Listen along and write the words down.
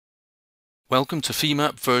Welcome to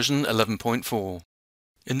Femap version 11.4.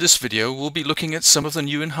 In this video we'll be looking at some of the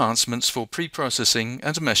new enhancements for preprocessing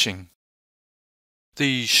and meshing.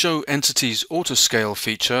 The Show Entities Autoscale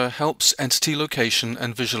feature helps entity location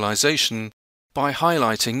and visualization by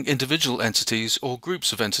highlighting individual entities or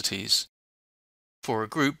groups of entities. For a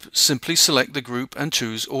group, simply select the group and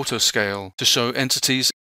choose Autoscale to show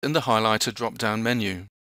entities in the highlighter drop-down menu.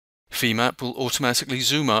 Femap will automatically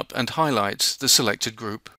zoom up and highlight the selected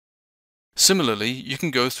group. Similarly, you can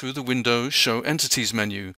go through the window Show Entities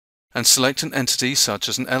menu and select an entity such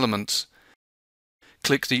as an element.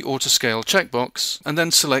 Click the Autoscale checkbox and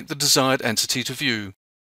then select the desired entity to view.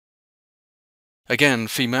 Again,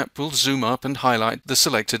 Femap will zoom up and highlight the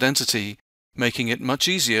selected entity, making it much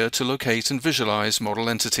easier to locate and visualize model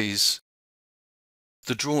entities.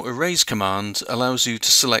 The Draw Erase command allows you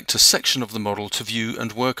to select a section of the model to view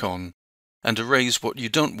and work on, and erase what you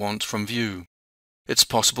don't want from view. It's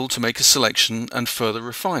possible to make a selection and further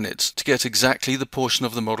refine it to get exactly the portion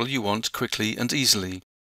of the model you want quickly and easily.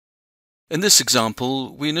 In this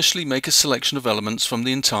example, we initially make a selection of elements from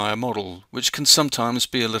the entire model, which can sometimes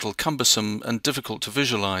be a little cumbersome and difficult to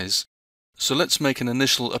visualize. So let's make an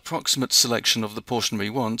initial approximate selection of the portion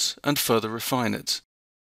we want and further refine it.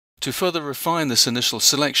 To further refine this initial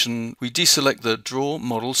selection, we deselect the Draw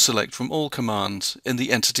Model Select from All command in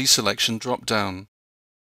the Entity Selection drop-down.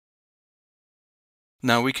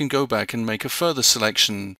 Now we can go back and make a further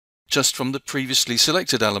selection just from the previously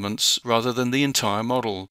selected elements rather than the entire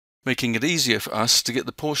model, making it easier for us to get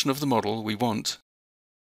the portion of the model we want.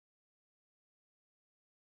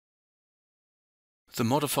 The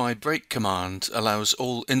Modify Break command allows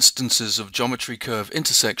all instances of geometry curve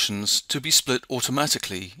intersections to be split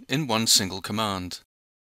automatically in one single command.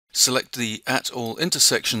 Select the At All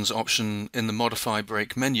Intersections option in the Modify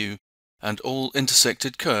Break menu, and all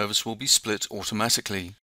intersected curves will be split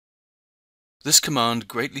automatically. This command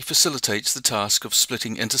greatly facilitates the task of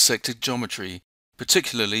splitting intersected geometry,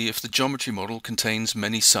 particularly if the geometry model contains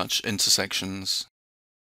many such intersections.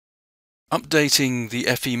 Updating the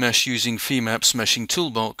FE mesh using Femap's meshing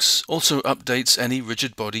toolbox also updates any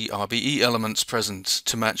rigid body RBE elements present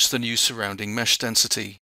to match the new surrounding mesh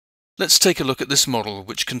density. Let's take a look at this model,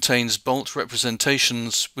 which contains bolt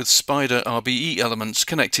representations with spider RBE elements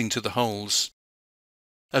connecting to the holes.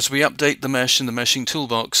 As we update the mesh in the meshing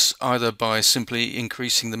toolbox, either by simply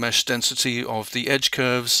increasing the mesh density of the edge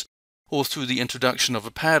curves or through the introduction of a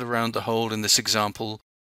pad around the hole in this example,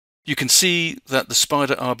 you can see that the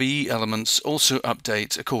spider RBE elements also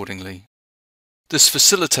update accordingly. This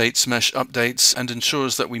facilitates mesh updates and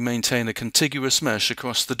ensures that we maintain a contiguous mesh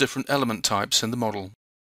across the different element types in the model.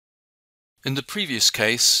 In the previous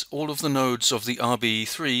case, all of the nodes of the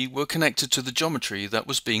RBE3 were connected to the geometry that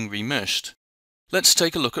was being remeshed. Let's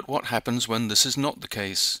take a look at what happens when this is not the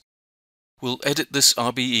case. We'll edit this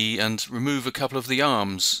RBE and remove a couple of the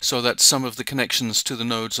arms so that some of the connections to the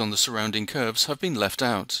nodes on the surrounding curves have been left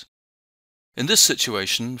out. In this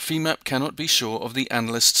situation, Femap cannot be sure of the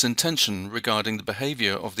analyst's intention regarding the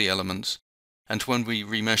behavior of the element, and when we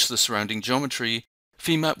remesh the surrounding geometry,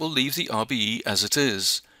 Femap will leave the RBE as it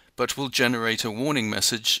is, but will generate a warning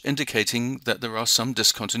message indicating that there are some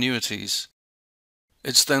discontinuities.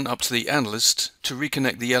 It's then up to the analyst to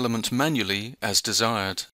reconnect the element manually as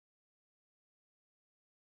desired.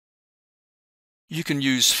 You can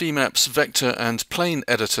use Femap's vector and plane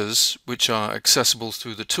editors, which are accessible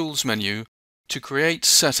through the Tools menu, to create,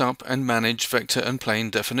 set up and manage vector and plane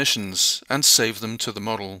definitions and save them to the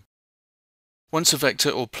model. Once a vector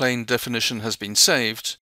or plane definition has been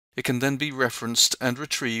saved, it can then be referenced and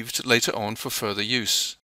retrieved later on for further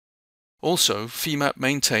use. Also, Femap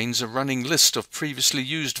maintains a running list of previously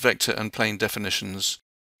used vector and plane definitions,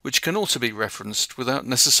 which can also be referenced without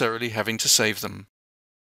necessarily having to save them.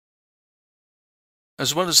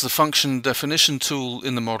 As well as the Function Definition tool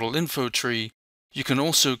in the Model Info tree, you can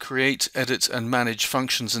also create, edit and manage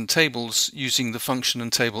functions and tables using the Function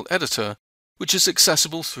and Table Editor, which is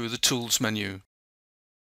accessible through the Tools menu.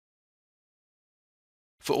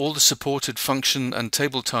 For all the supported function and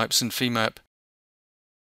table types in Femap,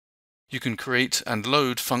 you can create and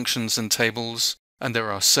load functions and tables, and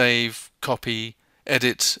there are Save, Copy,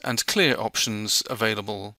 Edit and Clear options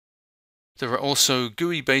available. There are also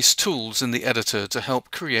GUI-based tools in the editor to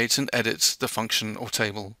help create and edit the function or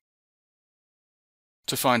table.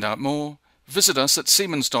 To find out more, visit us at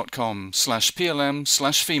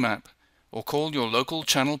siemens.com/plm/Femap or call your local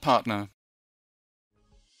channel partner.